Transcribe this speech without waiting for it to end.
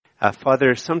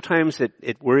Father, sometimes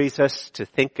it worries us to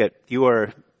think that you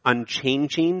are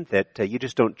unchanging, that you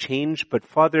just don't change. But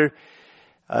Father,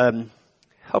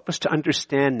 help us to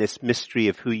understand this mystery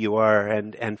of who you are.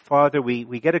 And Father,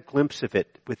 we get a glimpse of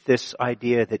it with this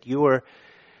idea that you are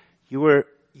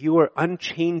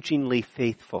unchangingly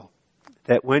faithful.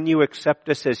 That when you accept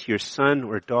us as your son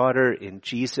or daughter in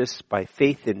Jesus, by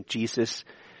faith in Jesus,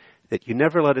 that you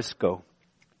never let us go.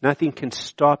 Nothing can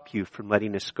stop you from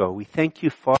letting us go. We thank you,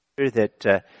 Father,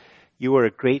 that you are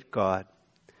a great God,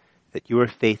 that you are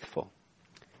faithful,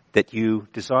 that you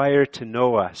desire to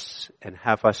know us and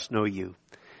have us know you.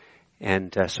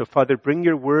 And so, Father, bring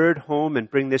your word home and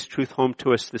bring this truth home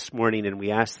to us this morning. And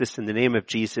we ask this in the name of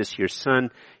Jesus, your Son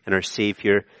and our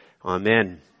Savior.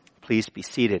 Amen. Please be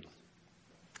seated.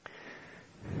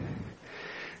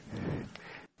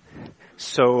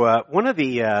 So one of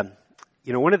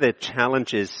the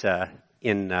challenges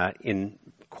in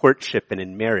courtship and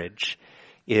in marriage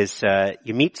is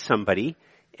you meet somebody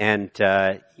and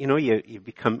you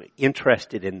become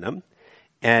interested in them,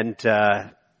 and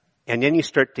then you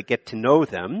start to get to know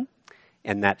them,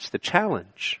 and that's the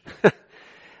challenge.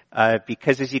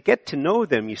 Because as you get to know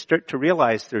them, you start to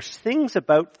realize there's things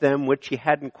about them which you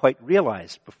hadn't quite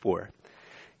realized before.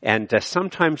 And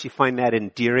sometimes you find that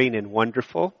endearing and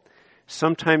wonderful.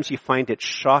 Sometimes you find it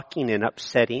shocking and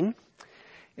upsetting.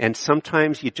 And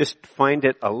sometimes you just find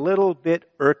it a little bit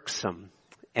irksome.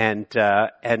 And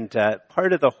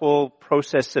part of the whole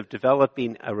process of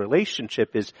developing a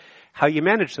relationship is how you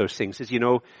manage those things. As you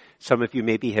know, some of you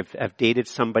maybe have dated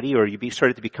somebody, or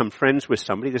started to become friends with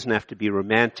somebody. It doesn't have to be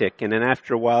romantic. And then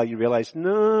after a while you realize,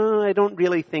 no, I don't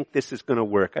really think this is going to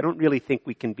work. I don't really think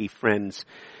we can be friends.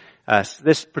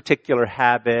 This particular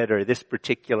habit or this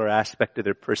particular aspect of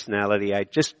their personality, I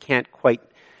just can't quite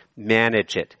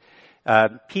manage it.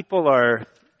 People are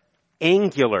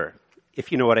angular,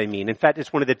 if you know what I mean. In fact,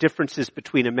 it's one of the differences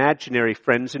between imaginary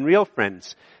friends and real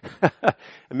friends.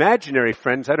 Imaginary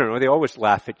friends, I don't know, they always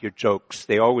laugh at your jokes.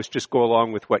 They always just go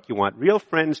along with what you want. Real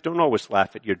friends don't always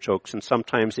laugh at your jokes, and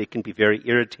sometimes they can be very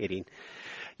irritating.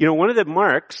 You know, one of the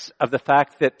marks of the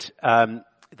fact that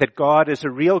God is a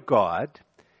real God,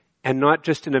 and not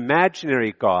just an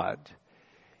imaginary God,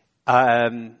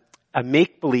 a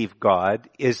make-believe God,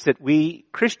 is that we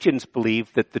Christians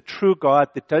believe that the true God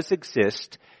that does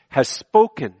exist has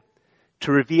spoken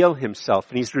to reveal himself.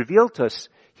 And he's revealed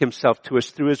himself to us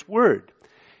through his word.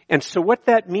 And so what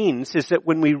that means is that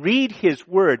when we read his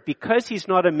word, because he's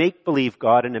not a make-believe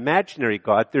God, an imaginary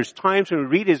God, there's times when we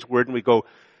read his word and we go,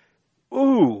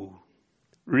 ooh,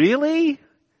 really?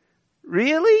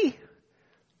 Really?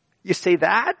 You say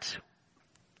that?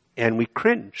 And we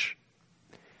cringe.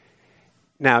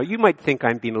 Now, you might think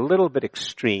I'm being a little bit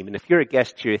extreme, and if you're a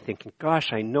guest here, you're thinking,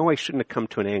 gosh, I know I shouldn't have come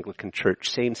to an Anglican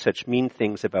church saying such mean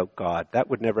things about God. That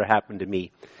would never happen to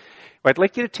me. Well, I'd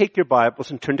like you to take your Bibles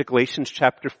and turn to Galatians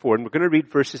chapter 4, and we're going to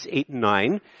read verses 8 and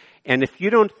 9. And if you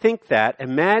don't think that,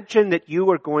 imagine that you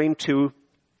are going to,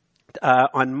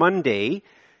 on Monday,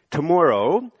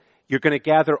 tomorrow, you're going to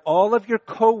gather all of your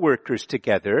co-workers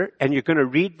together, and you're going to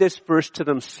read this verse to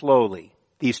them slowly,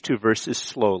 these two verses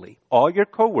slowly. All your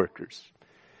co-workers.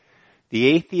 The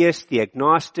atheist, the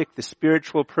agnostic, the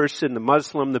spiritual person, the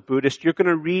Muslim, the Buddhist, you're going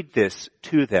to read this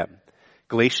to them.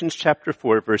 Galatians chapter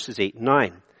 4, verses 8 and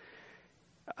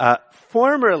 9.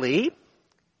 Formerly,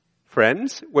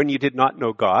 friends, when you did not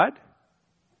know God,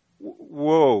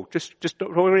 whoa, just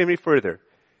don't go any further.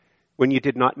 When you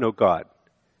did not know God.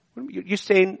 You're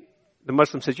saying, the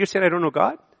Muslim says, you're saying I don't know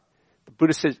God? The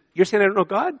Buddhist says, you're saying I don't know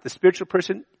God? The spiritual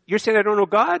person, you're saying I don't know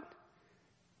God?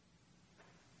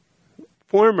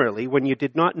 Formerly, when you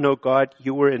did not know God,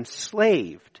 you were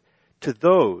enslaved to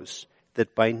those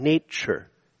that by nature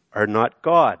are not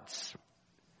gods.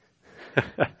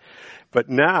 But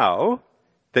now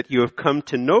that you have come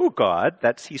to know God,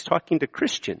 he's talking to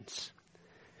Christians,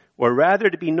 or rather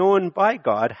to be known by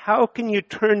God, how can you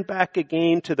turn back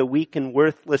again to the weak and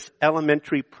worthless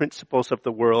elementary principles of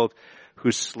the world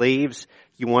whose slaves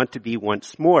you want to be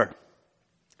once more?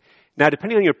 Now,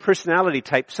 depending on your personality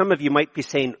type, some of you might be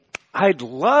saying, I'd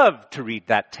love to read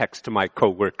that text to my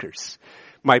coworkers,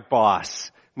 my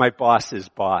boss's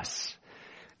boss.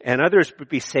 And others would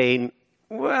be saying,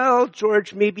 well,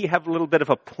 George, maybe you have a little bit of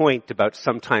a point about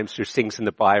sometimes there's things in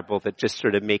the Bible that just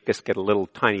sort of make us get a little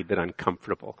tiny bit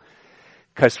uncomfortable.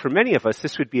 Because for many of us,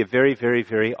 this would be a very, very,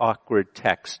 very awkward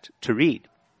text to read.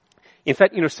 In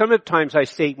fact, sometimes I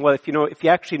say, well, if you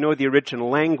actually know the original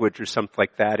language or something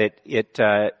like that,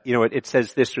 it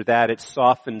says this or that, it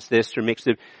softens this or makes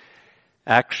it.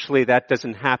 Actually, that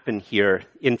doesn't happen here.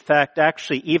 In fact,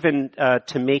 actually, even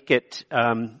to make it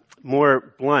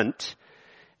more blunt,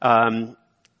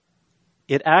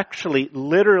 It actually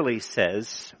literally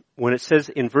says, when it says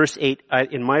in verse 8,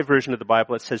 in my version of the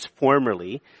Bible, it says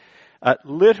formerly.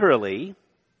 Literally,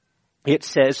 it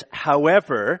says,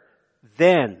 however,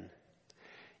 then.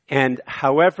 And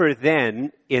however,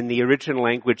 then, in the original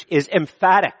language, is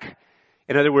emphatic.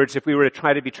 In other words, if we were to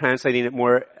try to be translating it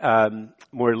more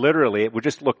literally, it would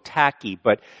just look tacky,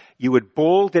 but you would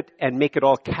bold it and make it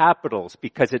all capitals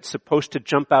because it's supposed to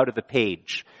jump out of the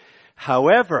page.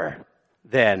 However,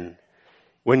 then,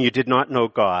 when you did not know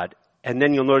God. And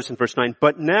then you'll notice in verse 9,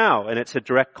 but now, and it's a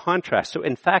direct contrast. So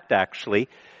in fact, actually,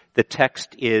 the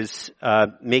text is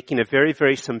making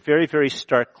some very, very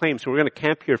stark claims. So we're going to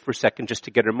camp here for a second just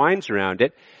to get our minds around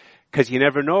it, because you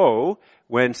never know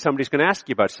when somebody's going to ask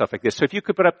you about stuff like this. So if you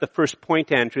could put up the first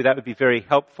point, Andrew, that would be very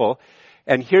helpful.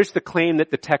 And here's the claim that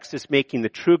the text is making. The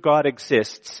true God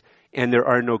exists, and there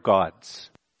are no gods.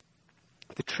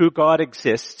 The true God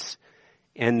exists,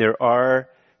 and there are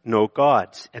no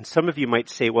gods. And some of you might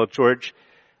say, well, George,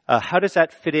 how does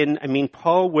that fit in? I mean,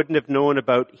 Paul wouldn't have known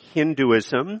about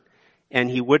Hinduism, and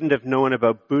he wouldn't have known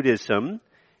about Buddhism,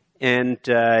 and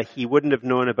he wouldn't have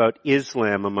known about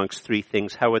Islam amongst three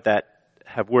things. How would that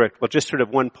have worked? Well, just sort of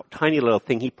one tiny little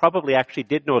thing. He probably actually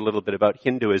did know a little bit about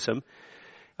Hinduism,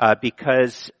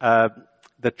 because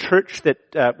the church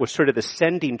that was sort of the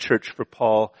sending church for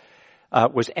Paul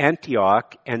was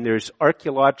Antioch, and there's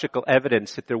archaeological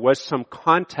evidence that there was some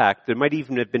contact. There might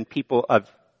even have been people of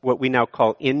what we now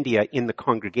call India in the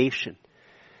congregation.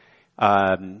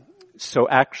 So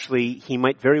actually, he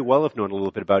might very well have known a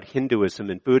little bit about Hinduism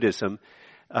and Buddhism.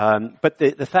 But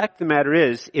the fact of the matter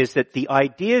is that the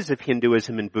ideas of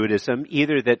Hinduism and Buddhism,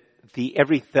 either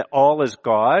that all is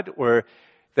God, or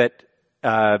that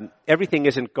everything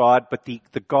isn't God, but the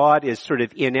God is sort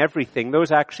of in everything.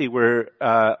 Those actually were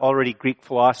already Greek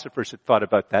philosophers that thought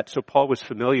about that, so Paul was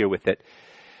familiar with it.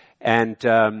 And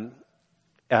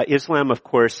Islam, of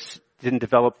course, didn't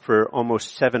develop for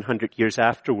almost 700 years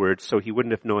afterwards, so he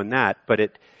wouldn't have known that, but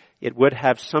it would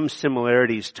have some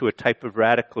similarities to a type of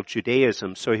radical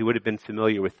Judaism, so he would have been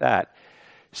familiar with that.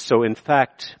 So in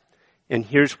fact, and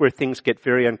here's where things get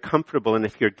very uncomfortable, and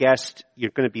if you're a guest,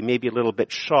 you're going to be maybe a little bit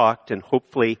shocked, and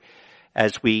hopefully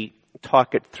as we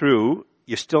talk it through,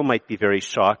 you still might be very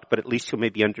shocked, but at least you'll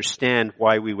maybe understand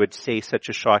why we would say such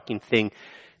a shocking thing.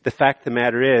 The fact of the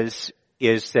matter is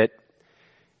that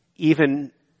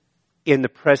even in the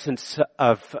presence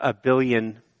of 1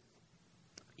 billion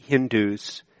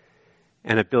Hindus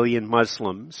and 1 billion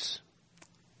Muslims,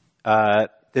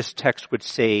 this text would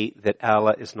say that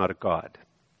Allah is not a god.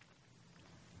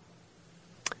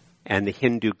 And the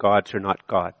Hindu gods are not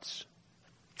gods.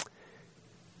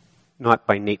 Not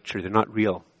by nature. They're not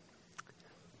real.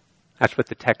 That's what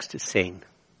the text is saying.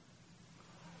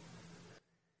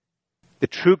 The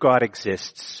true God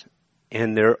exists,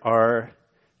 and there are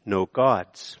no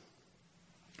gods.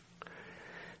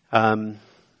 Now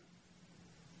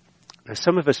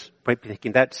some of us might be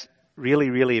thinking that's really,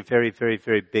 really a very, very,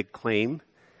 very big claim.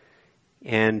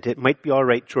 And it might be all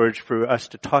right, George, for us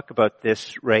to talk about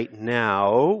this right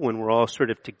now when we're all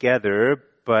sort of together,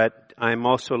 but I'm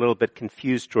also a little bit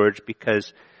confused, George,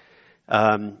 because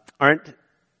aren't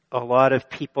a lot of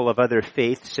people of other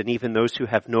faiths, and even those who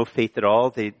have no faith at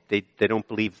all, they don't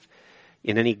believe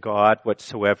in any God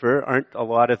whatsoever, aren't a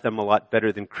lot of them a lot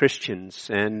better than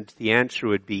Christians? And the answer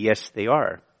would be yes, they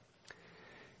are.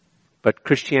 But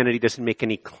Christianity doesn't make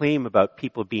any claim about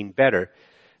people being better.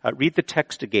 Read the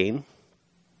text again.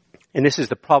 And this is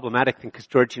the problematic thing, because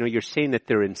George, you're saying that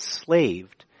they're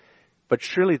enslaved, but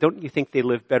surely don't you think they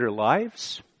live better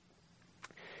lives?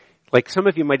 Like some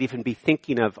of you might even be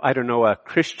thinking of, a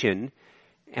Christian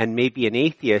and maybe an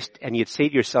atheist, and you'd say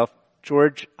to yourself,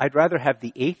 George, I'd rather have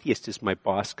the atheist as my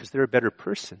boss because they're a better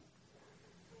person.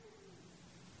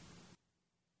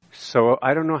 So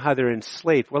I don't know how they're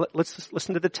enslaved. Well, let's just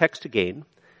listen to the text again.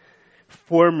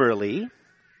 Formerly,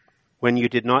 when you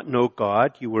did not know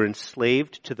God, you were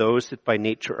enslaved to those that by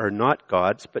nature are not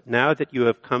gods. But now that you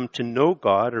have come to know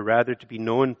God, or rather to be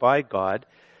known by God,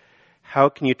 how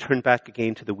can you turn back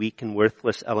again to the weak and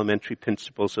worthless elementary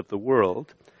principles of the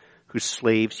world, whose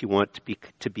slaves you want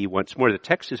to be once more? The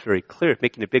text is very clear,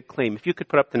 making a big claim. If you could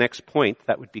put up the next point,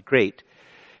 that would be great.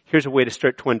 Here's a way to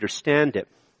start to understand it.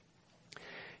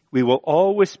 We will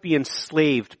always be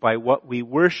enslaved by what we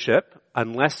worship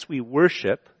unless we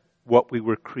worship what we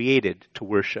were created to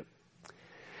worship.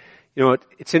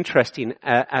 It's interesting.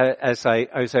 As I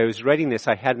was writing this,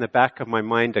 I had in the back of my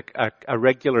mind a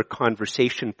regular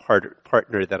conversation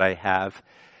partner that I have,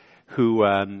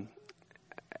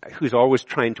 who's always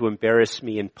trying to embarrass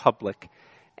me in public,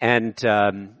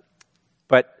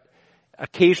 but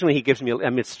occasionally he gives me,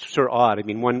 it's sort of odd. I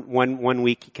mean, one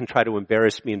week he can try to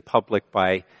embarrass me in public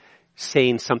by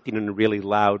saying something in a really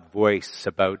loud voice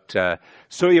about,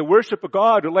 so you worship a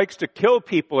God who likes to kill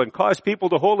people and cause people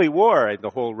to holy war. And the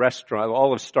whole restaurant,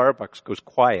 all of Starbucks goes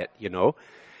quiet,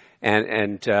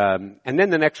 And then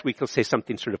the next week he'll say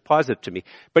something sort of positive to me.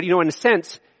 But, in a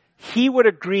sense, he would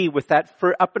agree with that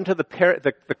up until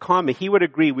the comma, he would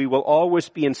agree we will always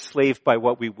be enslaved by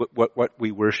what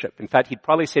we worship. In fact, he'd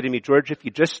probably say to me, George, if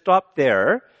you just stop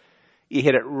there, you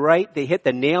hit it right, they hit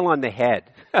the nail on the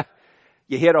head.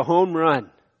 You hit a home run.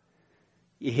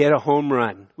 You hit a home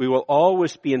run. We will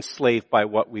always be enslaved by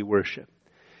what we worship.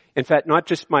 In fact, not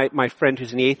just my friend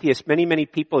who's an atheist, many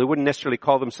people who wouldn't necessarily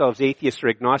call themselves atheists or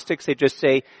agnostics, they just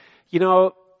say,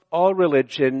 all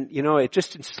religion, it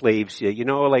just enslaves you.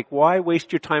 Why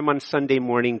waste your time on Sunday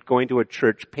morning going to a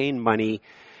church, paying money?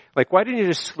 Why don't you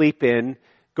just sleep in,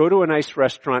 go to a nice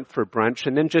restaurant for brunch,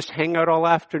 and then just hang out all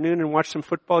afternoon and watch some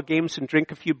football games and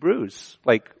drink a few brews?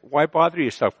 Why bother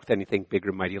yourself with anything big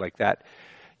or mighty like that?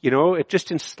 It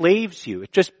just enslaves you.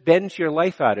 It just bends your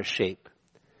life out of shape.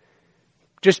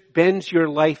 Just bends your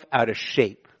life out of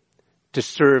shape to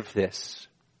serve this.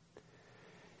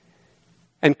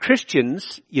 And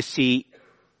Christians, you see,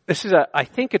 I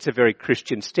think it's a very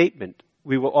Christian statement.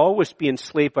 We will always be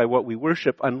enslaved by what we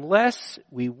worship unless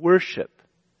we worship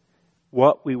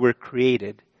what we were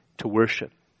created to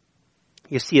worship.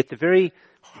 You see, at the very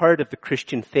heart of the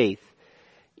Christian faith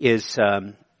is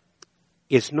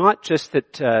not just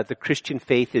that the Christian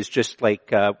faith is just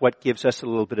what gives us a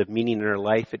little bit of meaning in our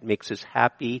life. It makes us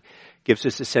happy, gives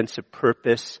us a sense of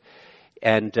purpose.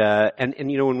 And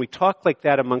when we talk like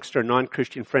that amongst our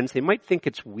non-Christian friends, they might think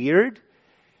it's weird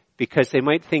because they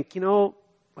might think,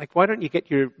 why don't you get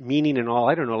your meaning and all,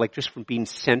 I don't know, just from being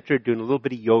centered, doing a little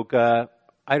bit of yoga,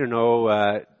 I don't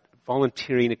know,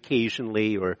 volunteering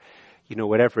occasionally or,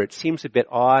 whatever. It seems a bit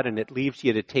odd and it leaves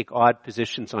you to take odd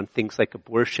positions on things like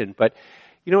abortion. But,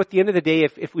 at the end of the day,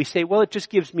 if we say, well, it just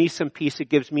gives me some peace, it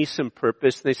gives me some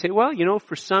purpose, they say, well,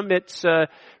 for some it's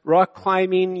rock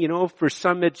climbing, for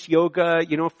some it's yoga,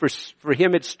 for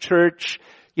him it's church,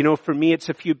 for me it's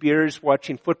a few beers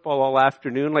watching football all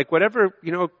afternoon, whatever,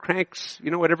 cranks,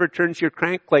 whatever turns your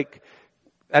crank,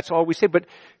 that's all we say. But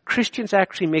Christians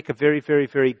actually make a very, very,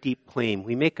 very deep claim.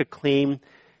 We make a claim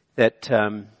that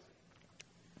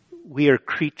we are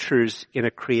creatures in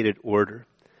a created order,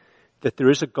 that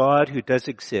there is a God who does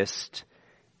exist,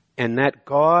 and that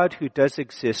God who does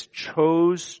exist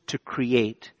chose to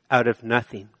create out of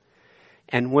nothing.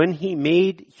 And when he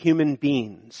made human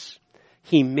beings,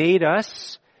 he made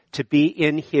us to be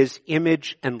in his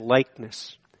image and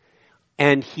likeness.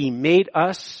 And he made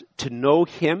us to know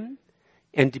him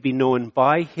and to be known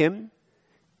by him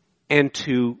and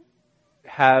to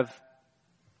have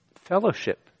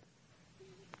fellowship,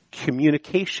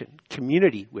 communication,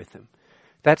 community with him.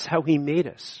 That's how he made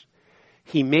us.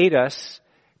 He made us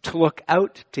to look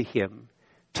out to him,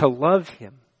 to love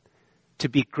him, to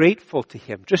be grateful to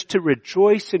him, just to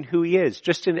rejoice in who he is,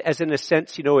 just as in a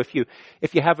sense, if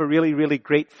you have a really, really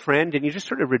great friend and you just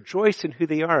sort of rejoice in who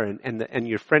they are and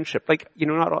your friendship,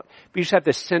 not all, but you just have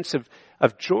this sense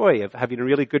of joy of having a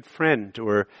really good friend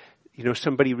or,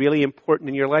 somebody really important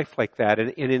in your life like that,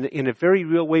 and in a very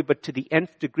real way, but to the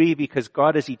nth degree because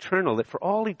God is eternal, that for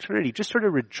all eternity, just sort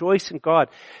of rejoice in God.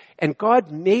 And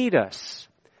God made us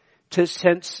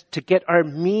to get our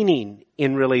meaning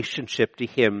in relationship to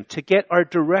him, to get our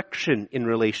direction in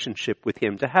relationship with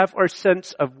him, to have our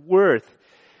sense of worth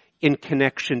in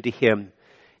connection to him,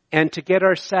 and to get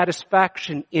our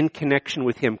satisfaction in connection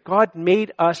with him. God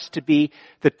made us to be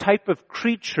the type of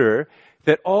creature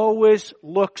that always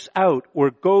looks out or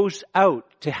goes out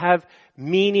to have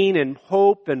meaning and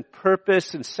hope and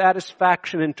purpose and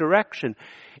satisfaction and direction.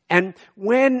 And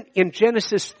when in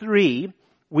Genesis 3,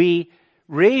 we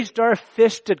raised our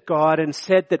fist at God and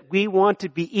said that we want to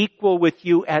be equal with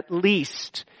you at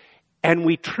least, and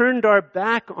we turned our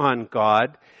back on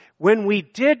God, when we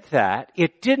did that,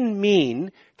 it didn't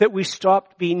mean that we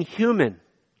stopped being human.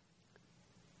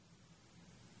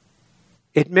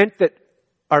 It meant that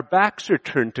our backs are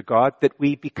turned to God, that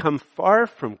we become far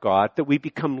from God, that we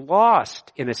become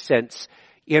lost, in a sense,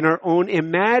 in our own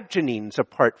imaginings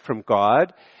apart from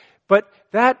God. But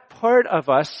that part of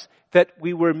us that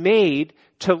we were made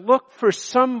to look for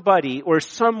somebody or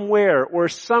somewhere or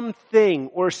something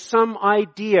or some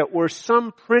idea or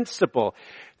some principle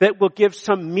that will give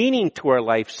some meaning to our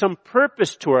life, some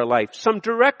purpose to our life, some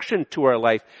direction to our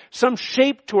life, some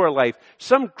shape to our life,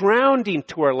 some grounding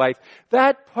to our life.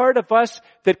 That part of us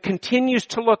that continues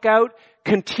to look out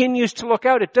continues to look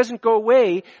out. It doesn't go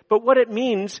away, but what it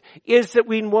means is that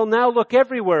we will now look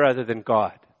everywhere other than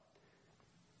God.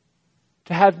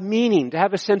 To have meaning, to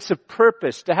have a sense of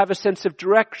purpose, to have a sense of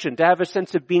direction, to have a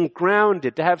sense of being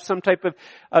grounded, to have some type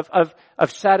of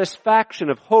satisfaction,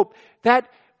 of hope. That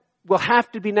will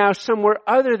have to be now somewhere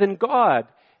other than God.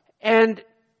 And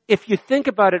if you think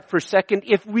about it for a second,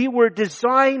 if we were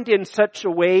designed in such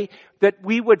a way that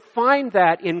we would find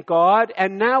that in God,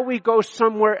 and now we go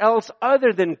somewhere else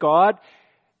other than God,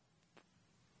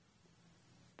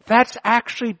 that's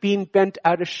actually being bent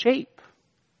out of shape.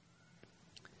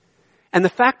 And the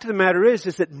fact of the matter is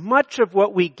that much of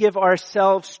what we give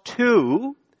ourselves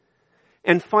to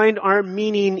and find our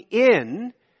meaning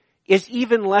in is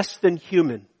even less than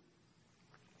human.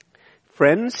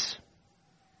 Friends,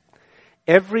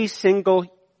 every single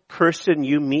person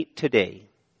you meet today,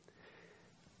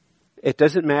 it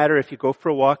doesn't matter if you go for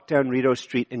a walk down Rideau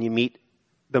Street and you meet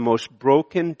the most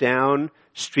broken down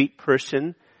street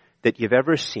person that you've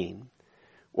ever seen,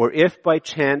 or if by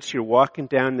chance you're walking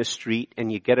down the street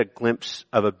and you get a glimpse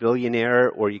of a billionaire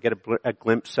or you get a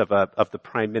glimpse of the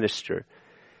prime minister,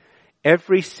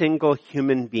 every single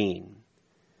human being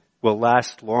will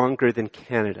last longer than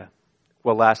Canada,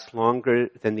 will last longer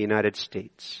than the United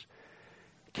States.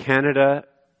 Canada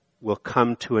will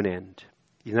come to an end.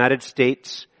 The United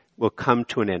States will come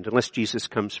to an end unless Jesus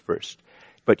comes first.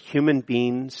 But human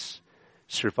beings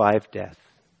survive death.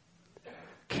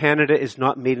 Canada is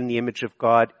not made in the image of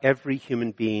God. Every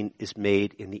human being is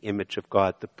made in the image of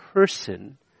God. The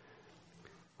person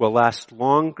will last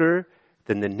longer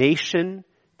than the nation,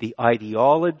 the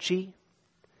ideology.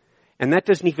 And that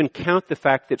doesn't even count the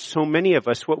fact that so many of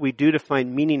us, what we do to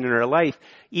find meaning in our life,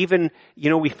 even,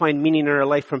 we find meaning in our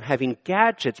life from having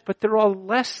gadgets, but they're all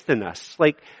less than us.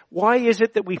 Like, why is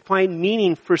it that we find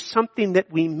meaning for something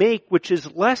that we make which is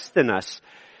less than us?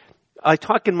 I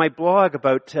talk in my blog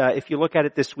about, if you look at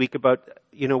it this week, about,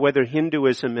 whether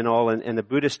Hinduism and all and the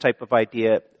Buddhist type of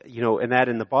idea, and that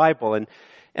in the Bible. And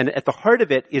at the heart of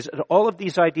it is that all of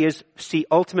these ideas see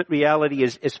ultimate reality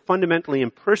as fundamentally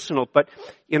impersonal. But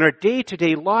in our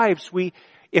day-to-day lives,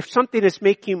 if something is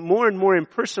making more and more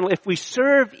impersonal, if we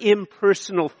serve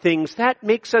impersonal things, that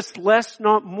makes us less,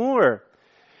 not more.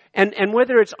 And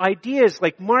whether it's ideas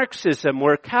like Marxism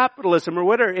or capitalism or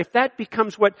whatever, if that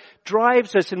becomes what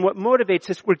drives us and what motivates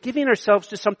us, we're giving ourselves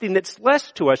to something that's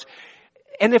less to us.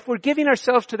 And if we're giving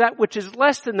ourselves to that which is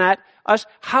less than us,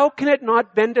 how can it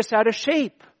not bend us out of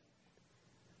shape?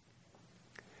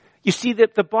 You see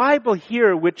that the Bible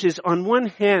here, which is on one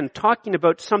hand talking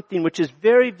about something which is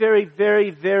very, very, very,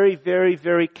 very, very,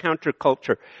 very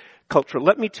counterculture.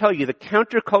 Let me tell you, the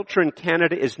counterculture in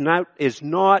Canada is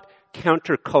not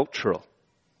countercultural.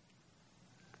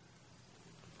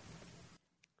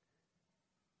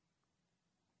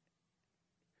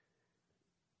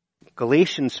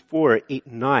 Galatians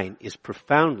 4:8-9 is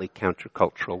profoundly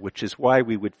countercultural, which is why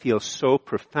we would feel so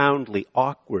profoundly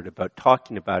awkward about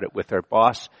talking about it with our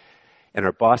boss and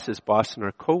our boss's boss and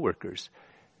our coworkers.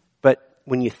 But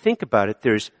when you think about it,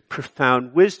 there's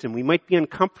profound wisdom. We might be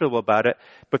uncomfortable about it,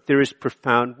 but there is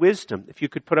profound wisdom. If you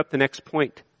could put up the next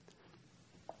point.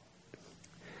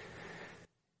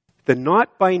 The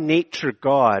not by nature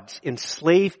gods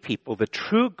enslave people. The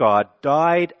true God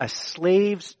died a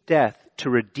slave's death to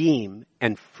redeem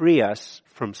and free us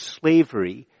from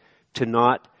slavery to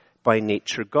not by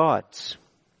nature gods.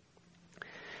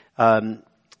 You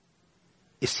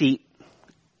see,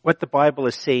 what the Bible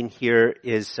is saying here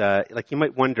is, you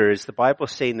might wonder, is the Bible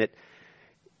saying that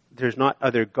there's not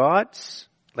other gods?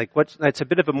 That's a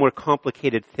bit of a more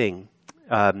complicated thing.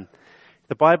 The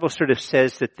Bible sort of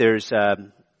says that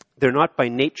they're not by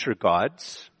nature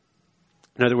gods.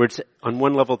 In other words, on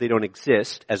one level they don't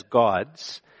exist as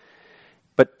gods.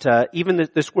 But even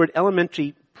this word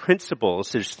elementary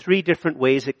principles, there's 3 different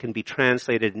ways it can be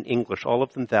translated in English, all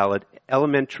of them valid.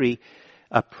 Elementary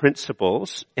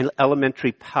principles and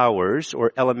elementary powers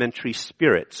or elementary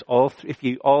spirits. If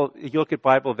you look at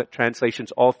Bible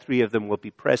translations, all 3 of them will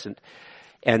be present.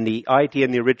 And the idea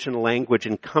in the original language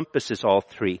encompasses all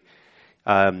 3.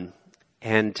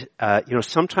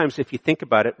 Sometimes if you think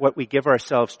about it, what we give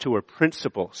ourselves to are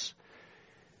principles,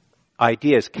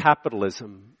 ideas,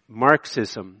 capitalism,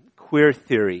 Marxism, queer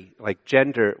theory, like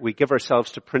gender. We give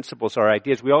ourselves to principles or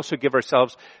ideas. We also give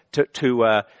ourselves to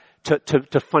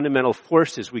fundamental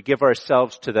forces. We give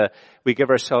ourselves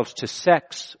to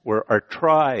sex or our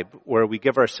tribe, or we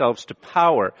give ourselves to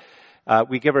power.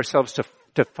 We give ourselves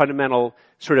to fundamental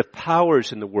sort of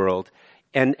powers in the world.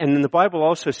 And then the Bible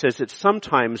also says that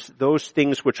sometimes those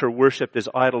things which are worshipped as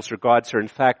idols or gods are in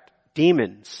fact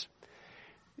demons.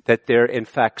 That they're in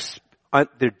fact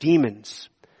they're demons.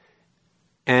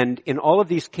 And in all of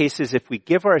these cases, if we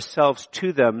give ourselves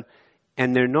to them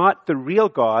and they're not the real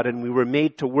God, and we were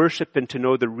made to worship and to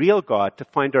know the real God, to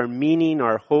find our meaning,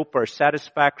 our hope, our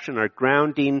satisfaction, our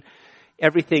grounding,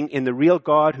 everything in the real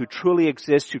God who truly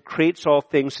exists, who creates all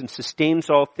things and sustains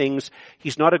all things.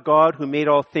 He's not a God who made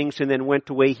all things and then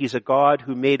went away. He's a God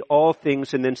who made all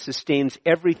things and then sustains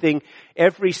everything.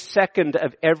 Every second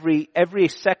of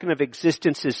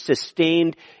existence is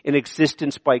sustained in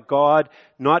existence by God,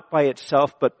 not by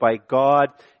itself, but by God.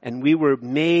 And we were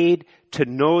made to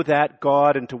know that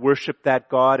God and to worship that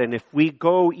God. And if we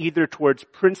go either towards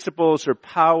principles or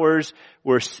powers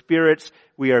or spirits,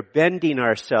 we are bending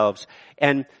ourselves.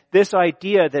 And this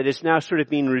idea that is now sort of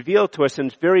being revealed to us and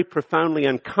is very profoundly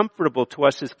uncomfortable to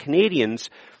us as Canadians,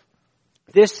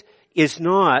 this is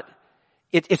not,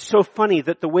 it's so funny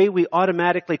that the way we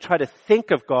automatically try to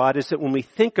think of God is that when we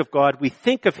think of God, we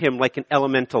think of Him like an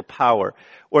elemental power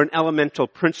or an elemental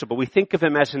principle. We think of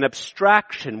Him as an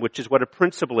abstraction, which is what a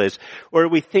principle is. Or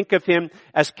we think of Him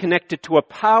as connected to a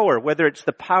power, whether it's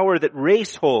the power that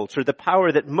race holds, or the power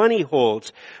that money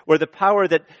holds, or the power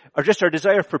that, or just our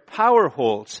desire for power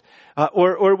holds.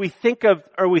 Or we think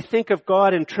of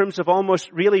God in terms of almost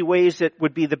really ways that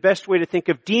would be the best way to think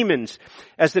of demons,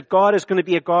 as that God is going to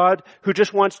be a God who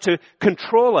just wants to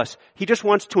control us. He just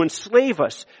wants to enslave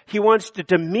us. He wants to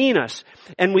demean us.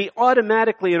 And we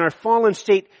automatically, in our fallen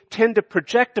state, tend to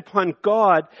project upon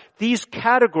God these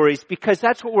categories because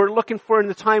that's what we're looking for in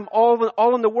the time,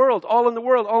 all in the world.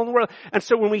 And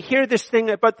so when we hear this thing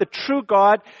about the true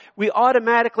God, we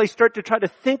automatically start to try to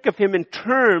think of Him in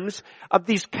terms of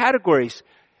these categories.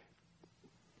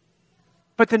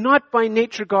 But the not by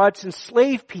nature gods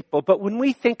enslave people. But when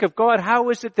we think of God, how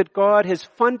is it that God has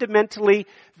fundamentally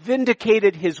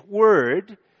vindicated His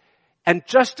word and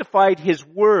justified His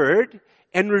word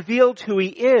and revealed who He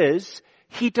is?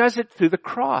 He does it through the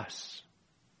cross.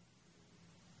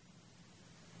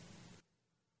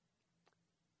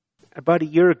 About a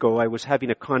year ago, I was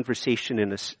having a conversation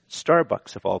in a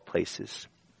Starbucks of all places.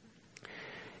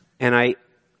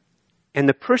 And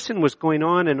the person was going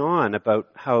on and on about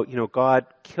how, God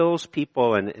kills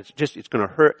people and it's going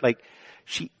to hurt. Like,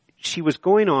 she was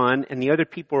going on and the other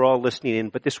people were all listening in,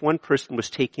 but this one person was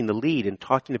taking the lead and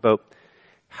talking about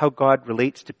how God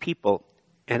relates to people.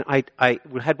 And I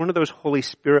had one of those Holy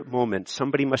Spirit moments.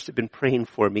 Somebody must have been praying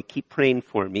for me. Keep praying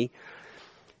for me.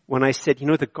 When I said,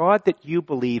 the God that you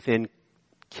believe in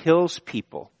kills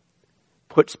people,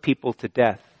 puts people to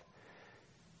death.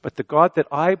 But the God that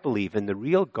I believe in, the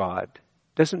real God,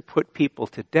 doesn't put people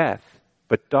to death,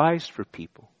 but dies for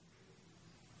people.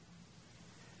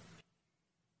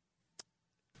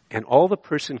 And all the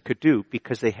person could do,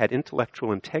 because they had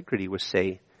intellectual integrity, was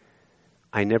say,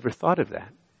 I never thought of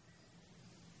that.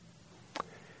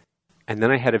 And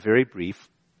then I had a very brief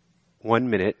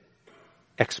 1-minute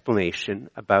explanation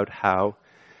about how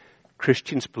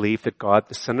Christians believe that God,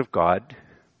 the Son of God,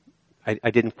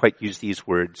 I didn't quite use these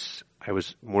words. I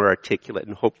was more articulate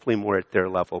and hopefully more at their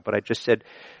level. But I just said,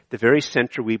 the very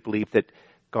center, we believe that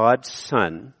God's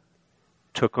Son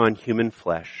took on human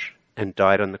flesh and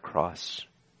died on the cross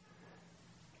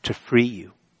to free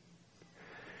you.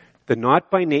 The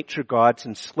not by nature gods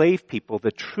enslave people.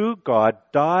 The true God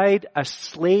died a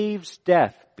slave's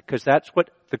death, because that's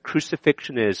what the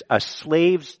crucifixion is, a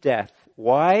slave's death.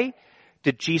 Why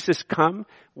did Jesus come?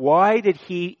 Why did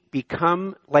He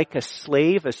become like a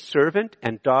slave, a servant,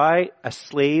 and die a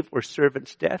slave or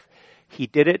servant's death? He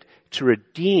did it to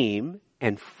redeem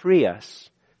and free us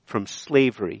from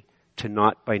slavery to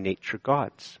not by nature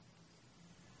gods.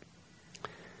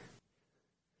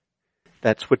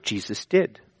 That's what Jesus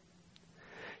did.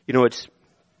 It's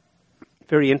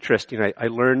very interesting. I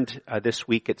learned this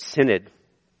week at Synod.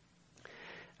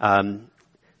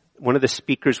 One of the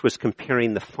speakers was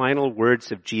comparing the final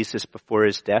words of Jesus before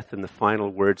His death and the final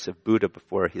words of Buddha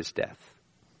before his death.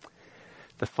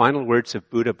 The final words of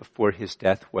Buddha before his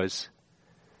death was,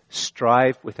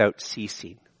 strive without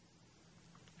ceasing.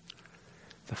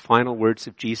 The final words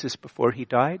of Jesus before He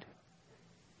died,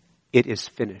 it is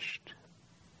finished.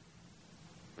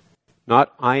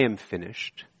 Not I am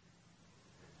finished,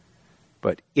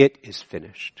 but it is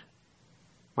finished.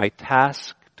 My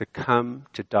task to come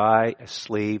to die a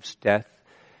slave's death,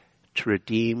 to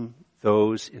redeem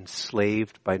those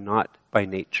enslaved by not by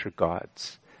nature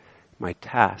gods. My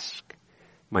task,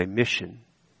 my mission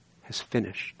has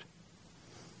finished.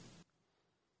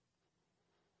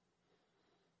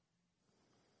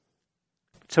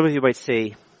 Some of you might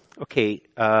say, okay,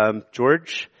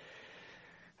 George,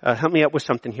 help me out with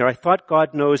something here. I thought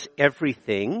God knows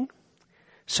everything,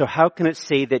 so how can it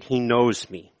say that He knows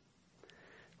me?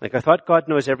 Like, I thought God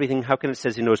knows everything. How come it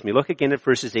says he knows me? Look again at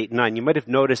verses 8 and 9. You might have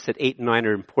noticed that 8 and 9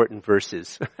 are important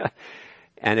verses.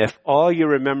 And if all you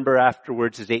remember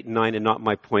afterwards is 8 and 9 and not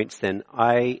my points, then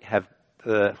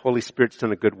the Holy Spirit's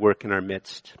done a good work in our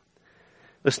midst.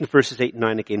 Listen to verses 8 and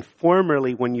 9 again.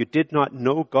 Formerly, when you did not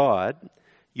know God,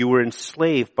 you were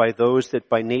enslaved by those that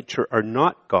by nature are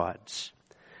not gods.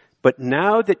 But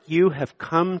now that you have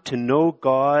come to know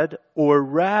God, or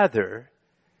rather,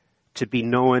 to be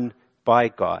known by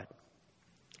God.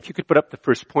 If you could put up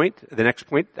the next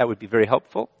point, that would be very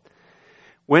helpful.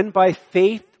 When by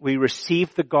faith we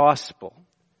receive the gospel,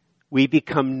 we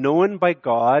become known by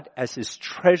God as his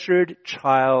treasured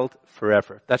child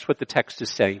forever. That's what the text is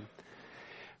saying.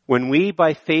 When we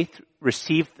by faith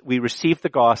receive the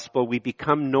gospel, we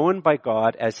become known by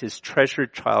God as his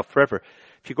treasured child forever.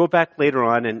 If you go back later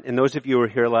on, and those of you who were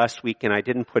here last week and I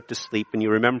didn't put to sleep and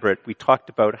you remember it, we talked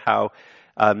about how,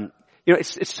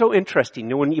 it's so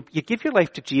interesting. When you give your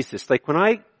life to Jesus, like when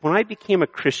I became a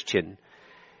Christian,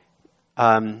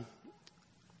 I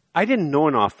didn't know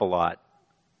an awful lot.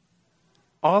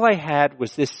 All I had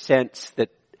was this sense that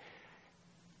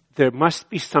there must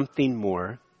be something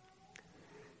more,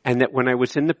 and that when I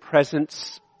was in the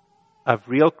presence of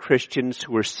real Christians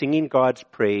who were singing God's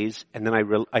praise, and then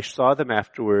I saw them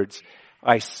afterwards,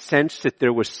 I sensed that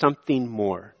there was something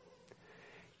more.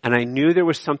 And I knew there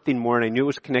was something more, and I knew it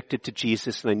was connected to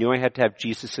Jesus, and I knew I had to have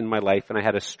Jesus in my life, and I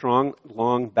had a strong,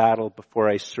 long battle before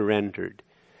I surrendered.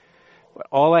 But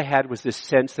all I had was this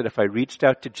sense that if I reached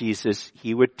out to Jesus,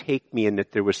 he would take me and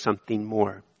that there was something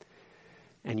more.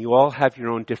 And you all have your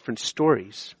own different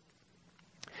stories.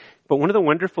 But one of the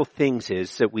wonderful things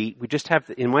is that we just have,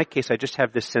 in my case, I just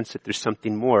have this sense that there's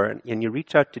something more. And you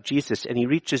reach out to Jesus and he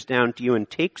reaches down to you and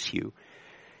takes you.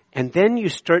 And then you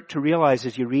start to realize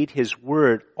as you read his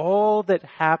word, all that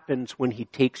happens when he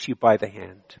takes you by the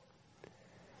hand.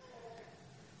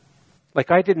 Like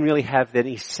I didn't really have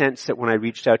any sense that when I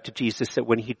reached out to Jesus, that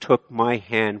when he took my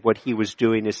hand, what he was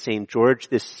doing is saying, George,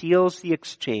 this seals the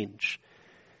exchange.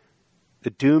 The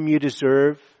doom you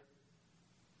deserve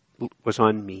was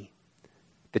on me.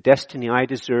 The destiny I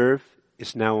deserve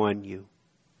is now on you.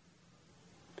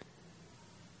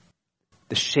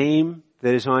 The shame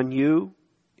that is on you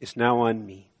is now on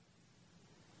me.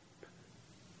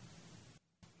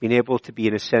 Being able to be,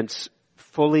 in a sense,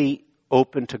 fully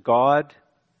open to God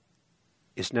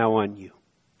is now on you.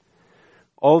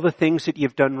 All the things that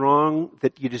you've done wrong,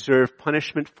 that you deserve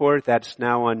punishment for, that's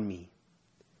now on me.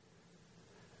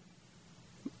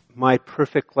 My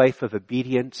perfect life of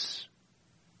obedience,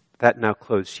 that now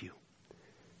clothes you.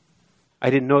 I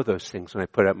didn't know those things when I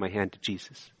put out my hand to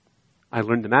Jesus. I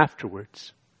learned them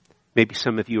afterwards. Maybe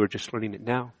some of you are just learning it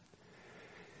now.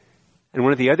 And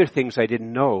one of the other things I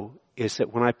didn't know is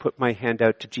that when I put my hand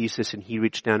out to Jesus and he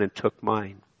reached down and took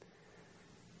mine,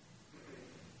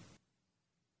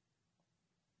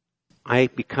 I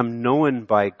become known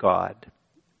by God.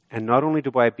 And not only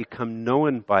do I become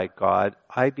known by God,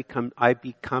 I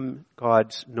become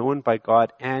God's known by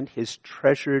God and his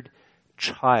treasured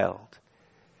child.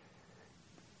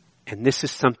 And this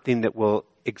is something that will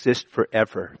exist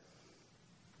forever.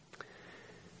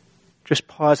 Just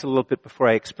pause a little bit before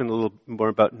I explain a little more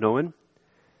about knowing.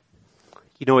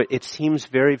 You know, it seems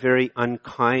very, very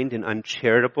unkind and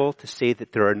uncharitable to say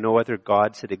that there are no other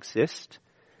gods that exist.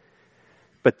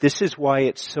 But this is why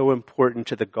it's so important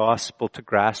to the gospel to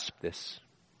grasp this.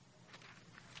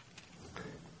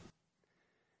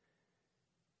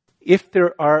 If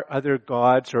there are other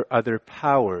gods or other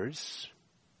powers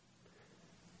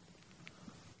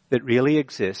that really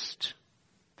exist,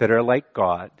 that are like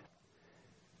God,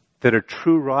 that are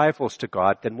true rivals to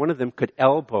God, then one of them could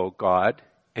elbow God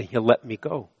and he'll let me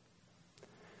go.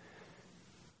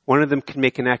 One of them can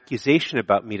make an accusation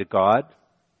about me to God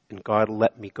and God will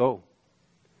let me go.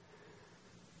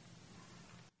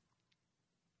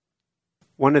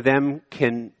 One of them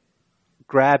can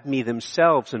grab me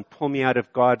themselves and pull me out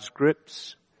of God's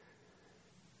grips,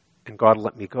 and God will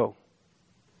let me go.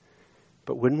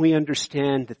 But when we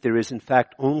understand that there is in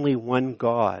fact only one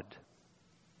God,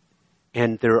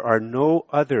 and there are no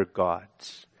other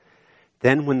gods,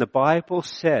 then when the Bible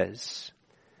says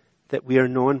that we are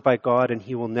known by God and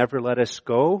he will never let us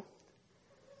go,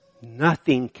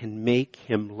 nothing can make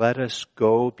him let us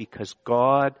go because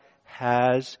God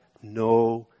has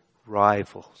no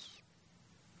rivals.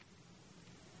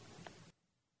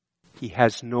 He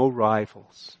has no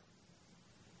rivals.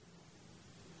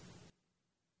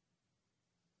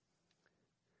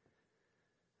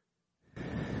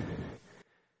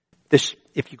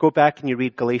 if you go back and you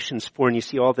read Galatians 4 and you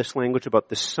see all this language about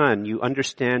the Son, you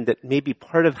understand that maybe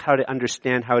part of how to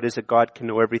understand how it is that God can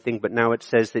know everything, but now it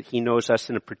says that He knows us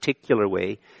in a particular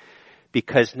way,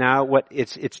 because now what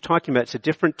it's talking about, it's a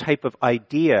different type of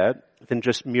idea than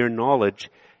just mere knowledge.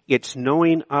 It's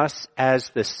knowing us as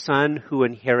the Son who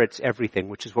inherits everything,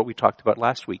 which is what we talked about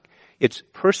last week. It's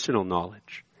personal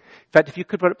knowledge. In fact, if you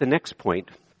could put up the next point,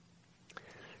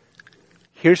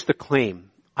 here's the claim.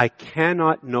 I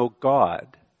cannot know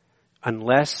God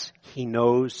unless He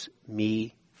knows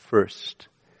me first.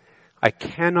 I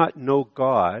cannot know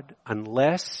God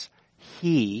unless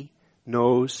He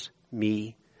knows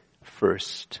me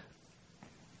first.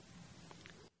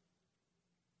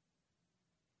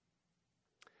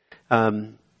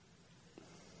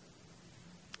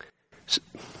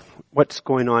 What's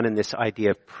going on in this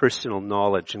idea of personal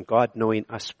knowledge and God knowing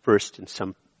us first in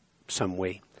some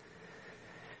way?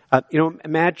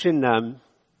 Imagine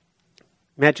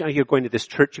you're going to this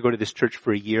church. You go to this church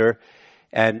for a year,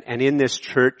 and in this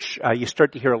church, you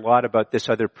start to hear a lot about this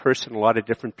other person. A lot of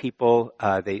different people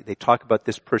they talk about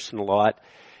this person a lot,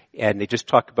 and they just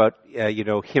talk about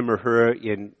him or her.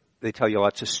 They tell you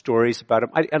lots of stories about him.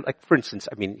 Like, for instance,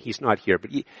 he's not here,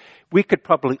 but we could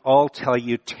probably all tell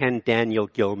you 10 Daniel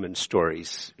Gilman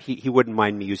stories. He wouldn't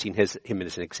mind me using him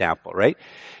as an example, right?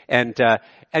 And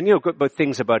about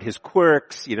things about his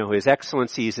quirks, his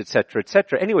excellencies, et cetera, et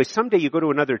cetera. Anyway, someday you go to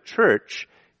another church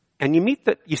and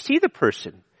you see the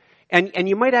person. And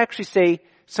you might actually say,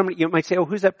 you might say, oh,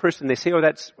 who's that person? They say, oh,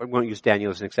 I won't use Daniel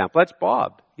as an example. That's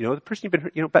Bob. The person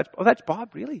you've been, that's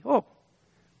Bob, really? Oh,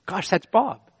 gosh, that's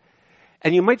Bob.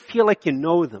 And you might feel like you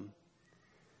know them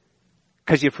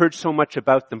because you've heard so much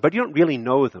about them, but you don't really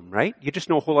know them, right? You just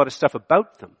know a whole lot of stuff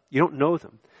about them. You don't know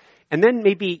them. And then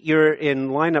maybe you're in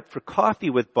lineup for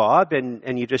coffee with Bob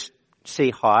and you just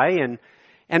say hi. And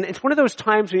it's one of those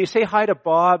times when you say hi to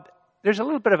Bob, there's a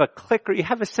little bit of a click, or you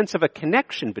have a sense of a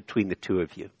connection between the two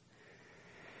of you.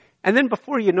 And then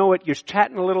before you know it, you're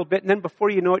chatting a little bit, and then before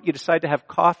you know it, you decide to have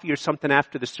coffee or something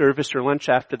after the service or lunch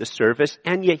after the service,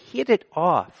 and you hit it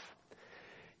off.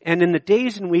 And in the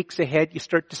days and weeks ahead, you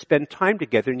start to spend time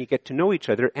together and you get to know each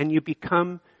other and you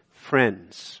become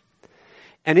friends.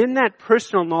 And in that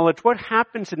personal knowledge, what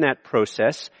happens in that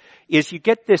process is you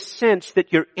get this sense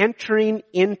that you're entering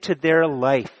into their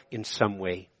life in some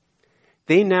way.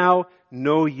 They now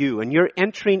know you and you're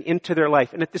entering into their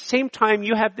life. And at the same time,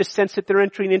 you have this sense that they're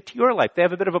entering into your life. They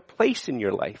have a bit of a place in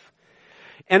your life.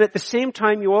 And at the same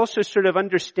time, you also sort of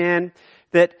understand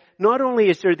that not only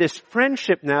is there this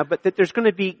friendship now, but that there's going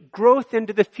to be growth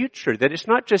into the future. That it's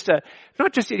not just that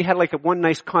you had like one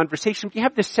nice conversation, but you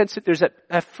have this sense that there's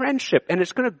a friendship and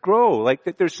it's going to grow, like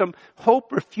that there's some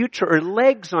hope or future or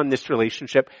legs on this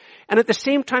relationship. And at the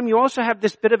same time, you also have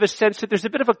this bit of a sense that there's a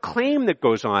bit of a claim that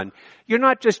goes on. You're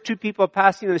not just two people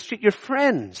passing on the street, you're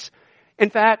friends. In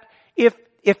fact, if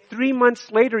 3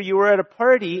 months later you were at a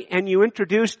party and you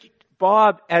introduced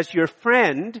Bob as your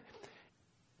friend,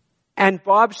 and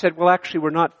Bob said, well, actually,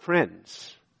 we're not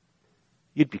friends,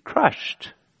 you'd be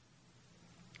crushed.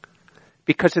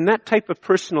 Because in that type of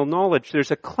personal knowledge,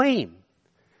 there's a claim.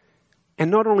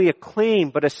 And not only a claim,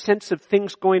 but a sense of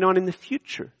things going on in the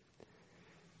future.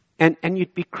 And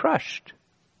you'd be crushed.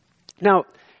 Now,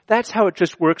 that's how it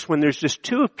just works when there's just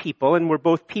two people, and we're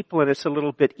both people, and it's a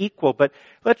little bit equal. But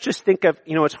let's just think of,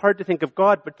 it's hard to think of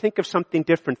God, but think of something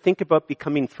different. Think about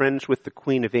becoming friends with the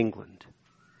Queen of England.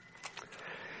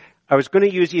 I was going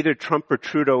to use either Trump or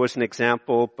Trudeau as an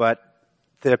example, but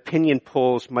the opinion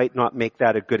polls might not make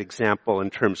that a good example in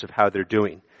terms of how they're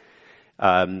doing.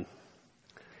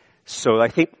 So I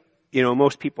think,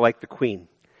 most people like the Queen.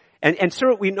 And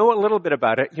so we know a little bit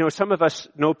about it. Some of us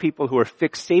know people who are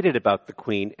fixated about the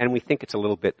Queen, and we think it's a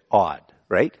little bit odd,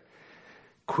 right?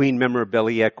 Queen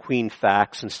memorabilia, Queen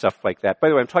facts, and stuff like that. By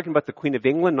the way, I'm talking about the Queen of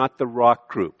England, not the rock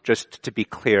group, just to be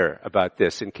clear about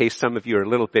this, in case some of you are a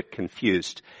little bit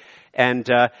confused. And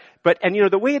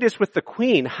the way it is with the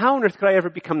Queen, how on earth could I ever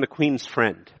become the Queen's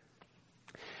friend?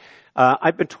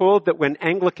 I've been told that when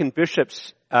Anglican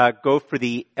bishops go for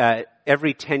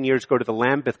every 10 years go to the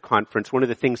Lambeth Conference, one of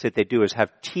the things that they do is have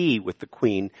tea with the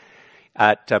Queen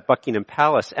at Buckingham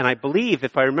Palace. And I believe,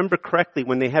 if I remember correctly,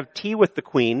 when they have tea with the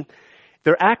Queen,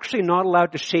 they're actually not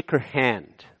allowed to shake her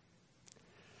hand.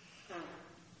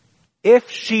 If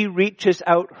she reaches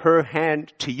out her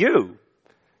hand to you,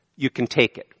 you can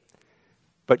take it.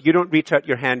 But you don't reach out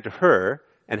your hand to her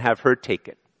and have her take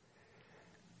it.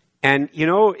 And,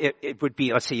 it would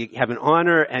be, let's say you have an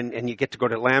honor and you get to go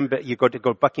to Lambeth, you go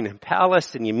to Buckingham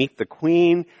Palace and you meet the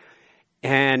Queen.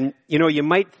 And, you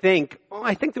might think,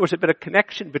 I think there was a bit of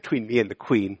connection between me and the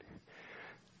Queen.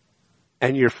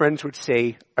 And your friends would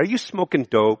say, are you smoking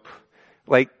dope?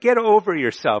 Like, get over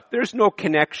yourself. There's no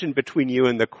connection between you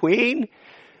and the Queen.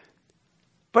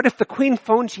 But if the Queen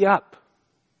phones you up,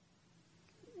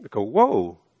 you go,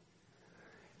 whoa.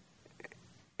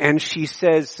 And she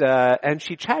says, and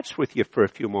she chats with you for a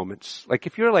few moments. Like,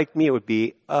 if you're like me, it would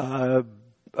be,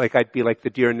 like I'd be like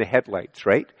the deer in the headlights,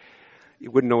 right?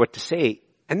 You wouldn't know what to say.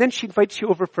 And then she invites you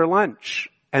over for lunch.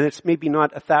 And it's maybe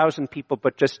not 1,000 people,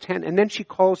 but just 10. And then she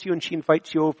calls you and she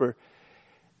invites you over.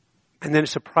 And then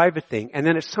it's a private thing. And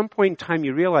then at some point in time,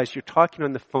 you realize you're talking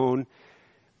on the phone.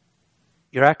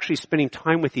 You're actually spending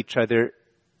time with each other.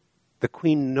 The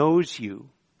Queen knows you.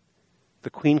 The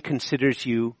Queen considers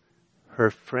you her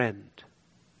friend.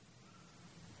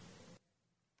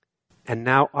 And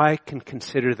now I can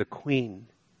consider the Queen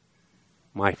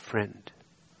my friend.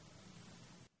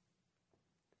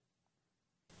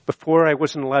 Before I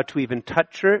wasn't allowed to even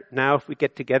touch her. Now if we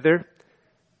get together,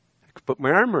 I could put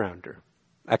my arm around her.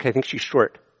 Actually, I think she's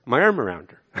short. My arm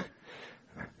around her.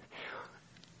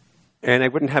 And I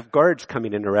wouldn't have guards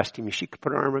coming and arresting me. She could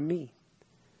put her arm on me.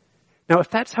 Now, if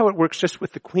that's how it works just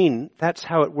with the Queen, that's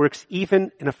how it works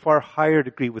even in a far higher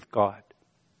degree with God.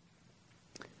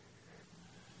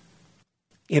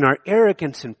 In our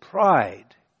arrogance and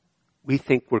pride, we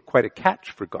think we're quite a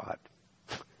catch for God.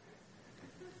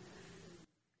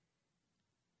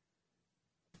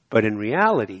 But in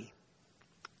reality,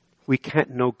 we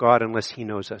can't know God unless He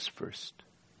knows us first.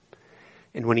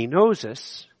 And when He knows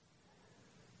us,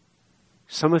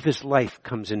 some of His life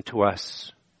comes into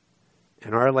us,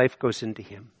 and our life goes into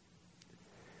Him.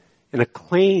 And a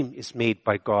claim is made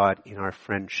by God in our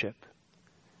friendship.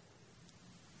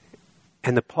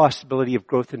 And the possibility of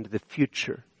growth into the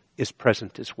future is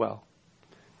present as well.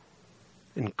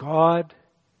 And God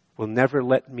will never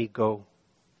let me go.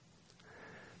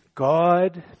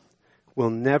 God will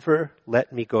never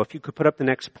let me go. If you could put up the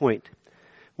next point.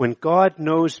 When God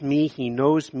knows me, He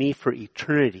knows me for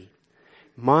eternity.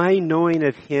 My knowing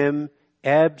of Him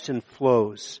ebbs and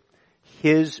flows.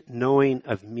 His knowing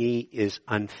of me is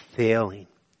unfailing.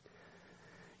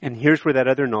 And here's where that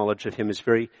other knowledge of Him is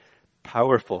very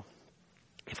powerful.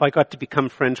 If I got to become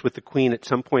friends with the Queen, at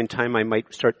some point in time I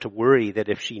might start to worry that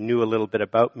if she knew a little bit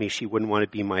about me, she wouldn't want to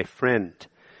be my friend.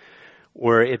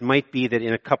 Or it might be that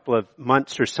in a couple of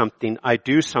months or something, I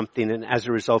do something, and as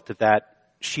a result of that,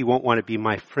 she won't want to be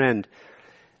my friend.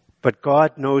 But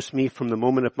God knows me from the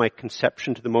moment of my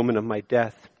conception to the moment of my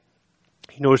death.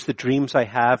 He knows the dreams I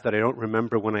have that I don't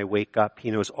remember when I wake up.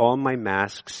 He knows all my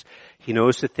masks. He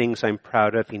knows the things I'm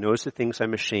proud of. He knows the things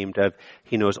I'm ashamed of.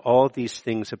 He knows all these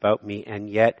things about me, and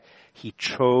yet He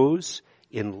chose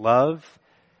in love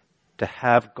to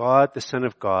have God, the Son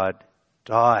of God,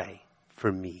 die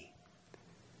for me.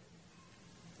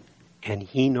 And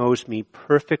He knows me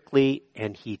perfectly,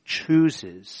 and He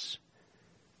chooses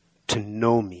to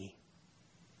know me.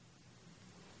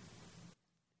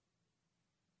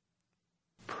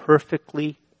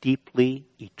 Perfectly, deeply,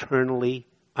 eternally,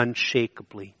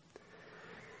 unshakably.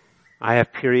 I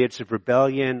have periods of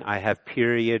rebellion. I have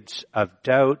periods of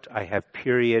doubt. I have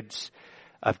periods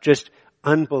of just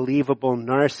unbelievable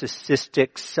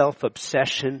narcissistic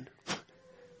self-obsession.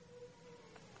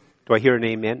 Do I hear an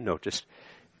amen? No,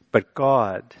 but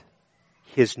God,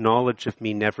 His knowledge of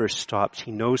me never stops.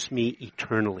 He knows me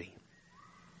eternally.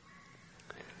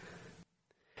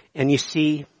 And you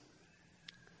see,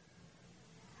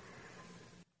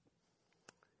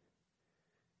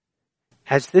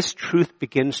 as this truth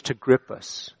begins to grip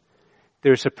us,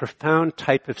 there's a profound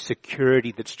type of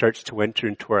security that starts to enter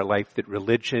into our life that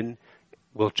religion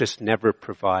will just never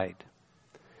provide.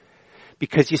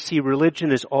 Because you see,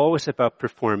 religion is always about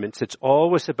performance. It's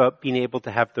always about being able to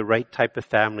have the right type of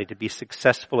family, to be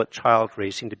successful at child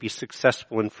raising, to be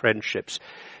successful in friendships,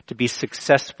 to be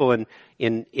successful in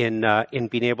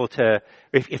being able to,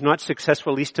 if not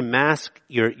successful, at least to mask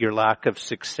your lack of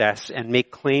success and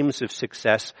make claims of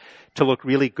success, to look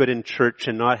really good in church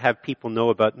and not have people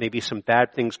know about maybe some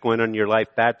bad things going on in your life,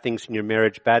 bad things in your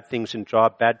marriage, bad things in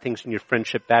job, bad things in your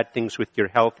friendship, bad things with your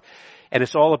health. And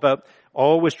it's all about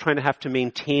always trying to have to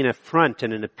maintain a front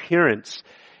and an appearance.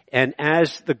 And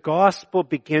as the gospel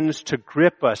begins to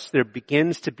grip us, there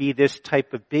begins to be this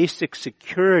type of basic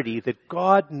security that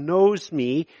God knows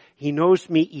me. He knows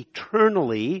me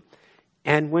eternally.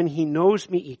 And when He knows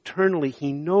me eternally,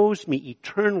 He knows me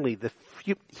eternally.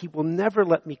 He will never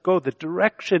let me go. The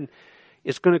direction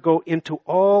is going to go into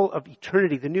all of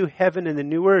eternity, the new heaven and the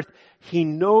new earth. He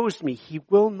knows me. He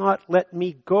will not let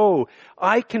me go.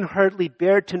 I can hardly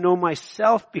bear to know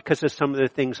myself because of some of the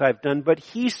things I've done, but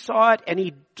He saw it and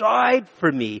He died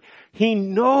for me. He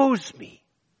knows me.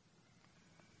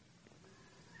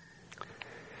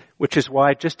 Which is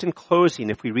why, just in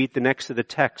closing, if we read the rest of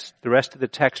the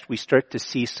text, we start to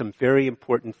see some very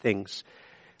important things.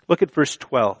 Look at verse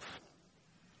 12.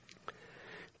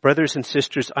 Brothers and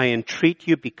sisters, I entreat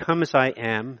you, become as I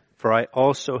am, for I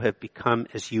also have become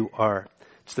as you are.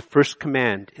 It's the first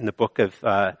command in the book of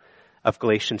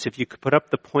Galatians. If you could put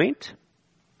up the point.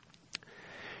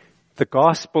 The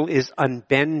gospel is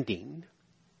unbending,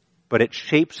 but it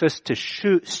shapes us to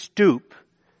stoop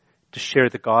to share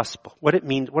the gospel. What I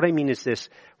mean is this.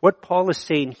 What Paul is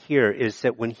saying here is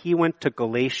that when he went to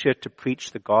Galatia to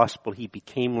preach the gospel, he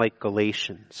became like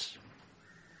Galatians.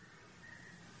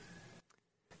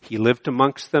 He lived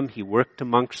amongst them. He worked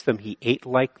amongst them. He ate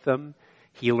like them.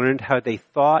 He learned how they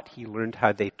thought. He learned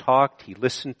how they talked. He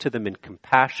listened to them in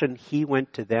compassion. He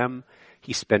went to them.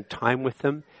 He spent time with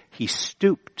them. He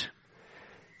stooped.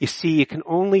 You see, you can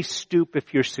only stoop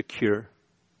if you're secure.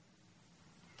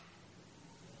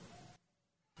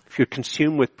 If you're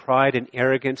consumed with pride and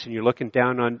arrogance and you're looking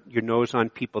down on your nose on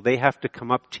people, they have to come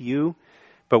up to you.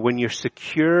 But when you're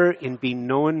secure in being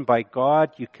known by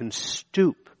God, you can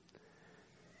stoop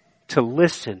to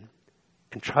listen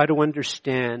and try to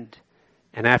understand.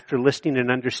 And after listening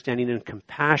and understanding and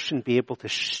compassion, be able to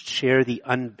share the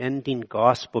unbending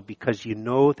gospel because you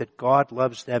know that God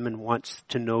loves them and wants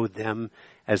to know them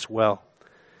as well.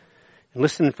 And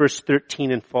listen in verse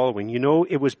 13 and following. You know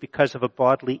it was because of a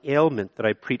bodily ailment that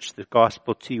I preached the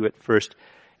gospel to you at first.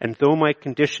 And though my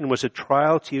condition was a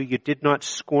trial to you, you did not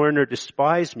scorn or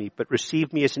despise me, but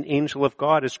received me as an angel of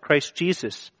God, as Christ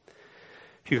Jesus.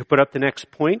 If you could put up the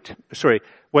next point.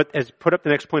 Put up the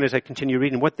next point as I continue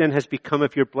reading. What then has become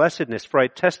of your blessedness? For I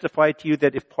testify to you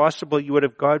that if possible you would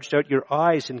have gouged out your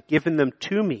eyes and given them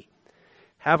to me.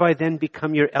 Have I then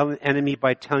become your enemy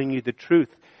by telling you the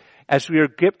truth? As we are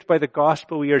gripped by the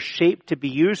gospel, we are shaped to be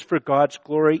used for God's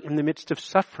glory in the midst of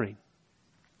suffering.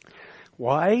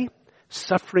 Why?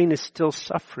 Suffering is still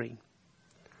suffering.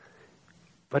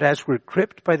 But as we're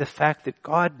gripped by the fact that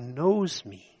God knows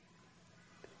me,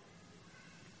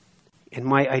 and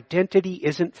my identity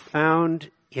isn't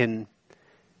found in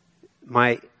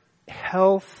my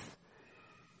health,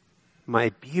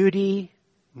 my beauty,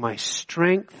 my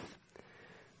strength.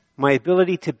 My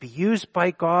ability to be used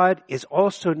by God is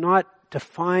also not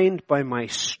defined by my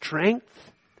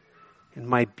strength and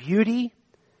my beauty.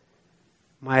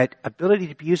 My ability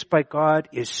to be used by God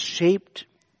is shaped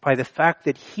by the fact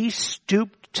that He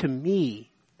stooped to me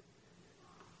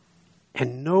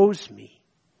and knows me.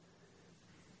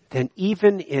 Then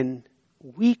even in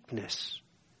weakness,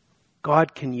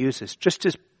 God can use us. Just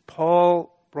as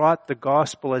Paul brought the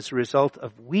gospel as a result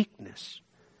of weakness.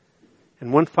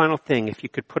 And one final thing, if you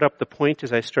could put up the point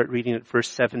as I start reading at verse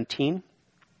 17.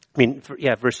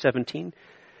 Verse 17.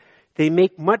 They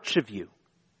make much of you.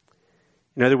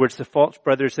 In other words, the false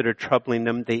brothers that are troubling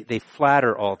them, they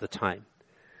flatter all the time.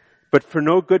 But for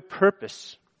no good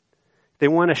purpose. They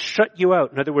want to shut you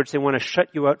out. In other words, they want to shut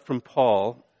you out from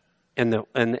Paul and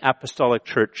the apostolic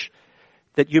church,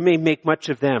 that you may make much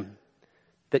of them,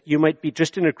 that you might be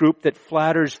just in a group that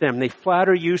flatters them. They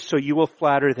flatter you so you will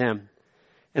flatter them.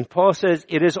 And Paul says,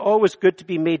 it is always good to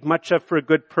be made much of for a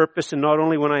good purpose, and not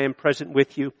only when I am present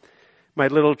with you, my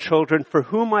little children, for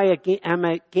whom I am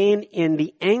again in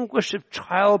the anguish of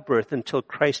childbirth until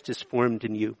Christ is formed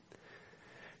in you.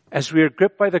 As we are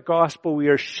gripped by the gospel, we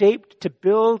are shaped to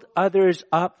build others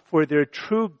up for their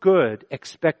true good,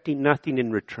 expecting nothing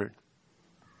in return.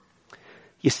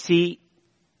 You see,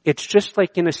 it's just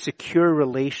like in a secure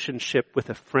relationship with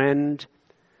a friend.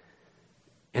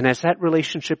 And as that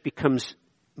relationship becomes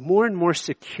more and more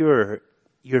secure,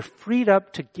 you're freed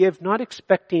up to give, not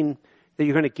expecting that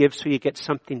you're going to give so you get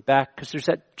something back, because there's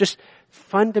that just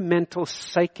fundamental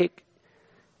psychic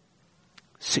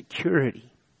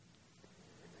security.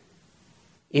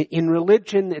 In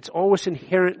religion, it's always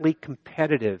inherently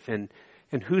competitive, and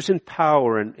who's in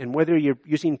power, and whether you're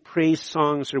using praise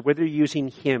songs, or whether you're using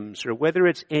hymns, or whether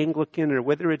it's Anglican, or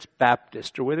whether it's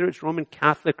Baptist, or whether it's Roman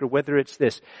Catholic, or whether it's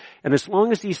this. And as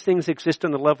long as these things exist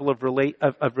on the level of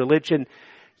religion,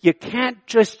 you can't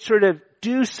just sort of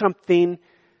do something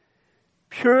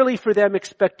purely for them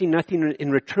expecting nothing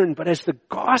in return. But as the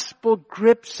gospel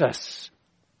grips us,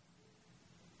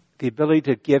 the ability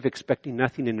to give expecting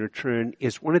nothing in return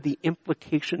is one of the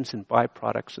implications and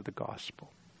byproducts of the gospel.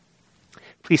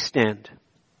 Please stand.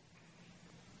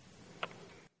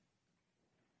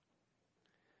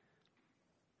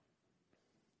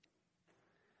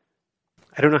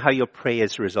 I don't know how you'll pray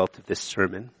as a result of this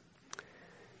sermon.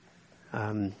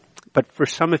 But for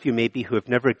some of you maybe who have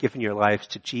never given your lives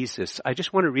to Jesus, I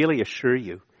just want to really assure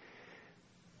you,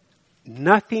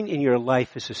 nothing in your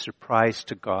life is a surprise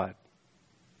to God.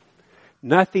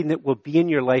 Nothing that will be in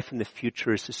your life in the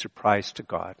future is a surprise to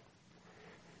God.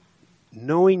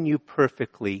 Knowing you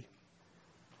perfectly,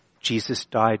 Jesus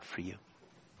died for you.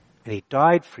 And he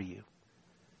died for you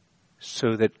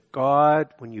so that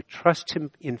God, when you trust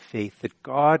him in faith, that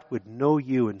God would know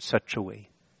you in such a way.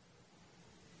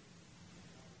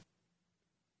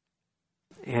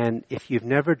 And if you've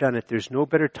never done it, there's no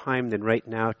better time than right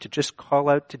now to just call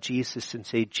out to Jesus and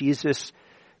say, Jesus,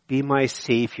 be my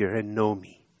Savior and know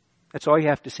me. That's all you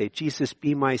have to say. Jesus,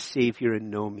 be my Savior and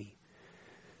know me.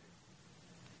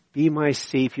 Be my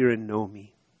Savior and know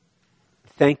me.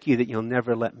 Thank you that you'll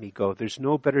never let me go. There's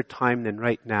no better time than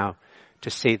right now to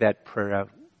say that prayer out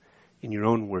in your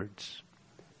own words.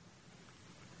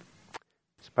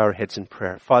 Let's bow our heads in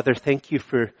prayer. Father, thank you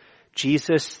for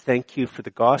Jesus. Thank you for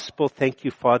the gospel. Thank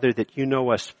you, Father, that you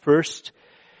know us first.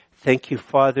 Thank you,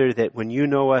 Father, that when you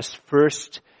know us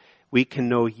first, we can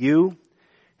know you.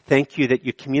 Thank you that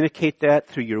you communicate that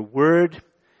through your word.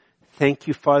 Thank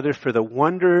you, Father, for the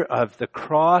wonder of the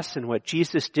cross and what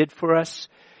Jesus did for us.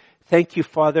 Thank you,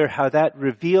 Father, how that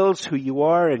reveals who you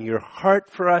are and your heart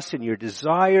for us and your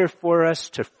desire for us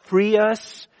to free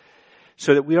us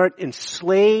so that we aren't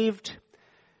enslaved,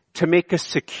 to make us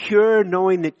secure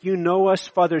knowing that you know us.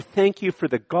 Father, thank you for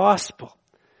the gospel.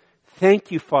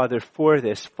 Thank you, Father, for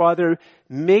this. Father,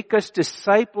 make us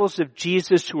disciples of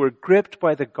Jesus who are gripped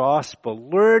by the gospel,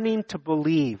 learning to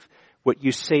believe what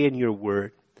you say in your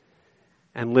word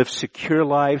and live secure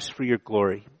lives for your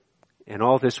glory. And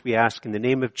all this we ask in the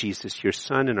name of Jesus, your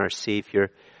Son and our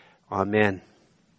Savior. Amen.